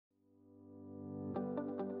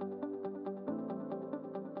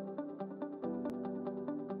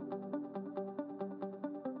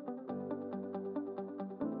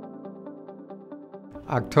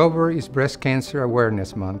October is Breast Cancer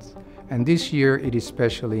Awareness Month, and this year it is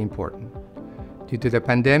especially important. Due to the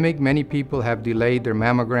pandemic, many people have delayed their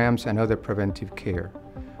mammograms and other preventive care.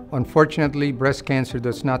 Unfortunately, breast cancer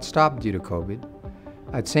does not stop due to COVID.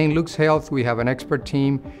 At St. Luke's Health, we have an expert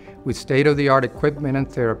team with state-of-the-art equipment and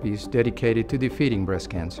therapies dedicated to defeating breast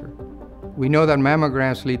cancer. We know that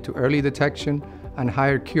mammograms lead to early detection and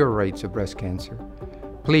higher cure rates of breast cancer.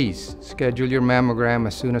 Please schedule your mammogram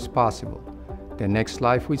as soon as possible. The next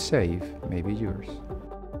life we save may be yours.